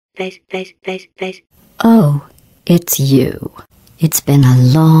Oh, it's you. It's been a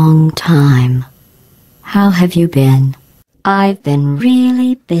long time. How have you been? I've been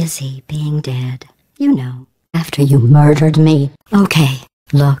really busy being dead. You know, after you murdered me. Okay,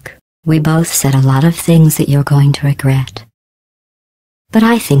 look, we both said a lot of things that you're going to regret. But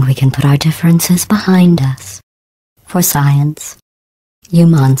I think we can put our differences behind us. For science. You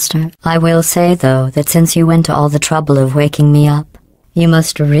monster. I will say, though, that since you went to all the trouble of waking me up, you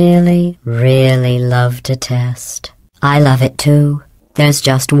must really, really love to test. I love it too. There's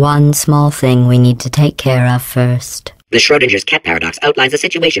just one small thing we need to take care of first. The Schrodinger's cat paradox outlines a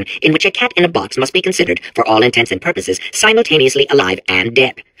situation in which a cat in a box must be considered, for all intents and purposes, simultaneously alive and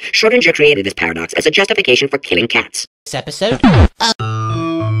dead. Schrodinger created this paradox as a justification for killing cats. This episode?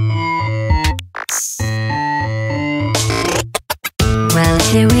 Well,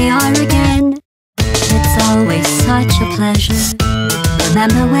 here we are again. It's always such a pleasure.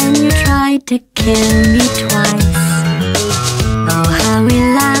 Remember when you tried to kill me twice? Oh, how we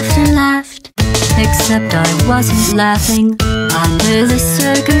laughed and laughed. Except I wasn't laughing. Under the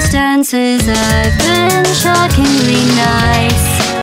circumstances, I've been shockingly nice.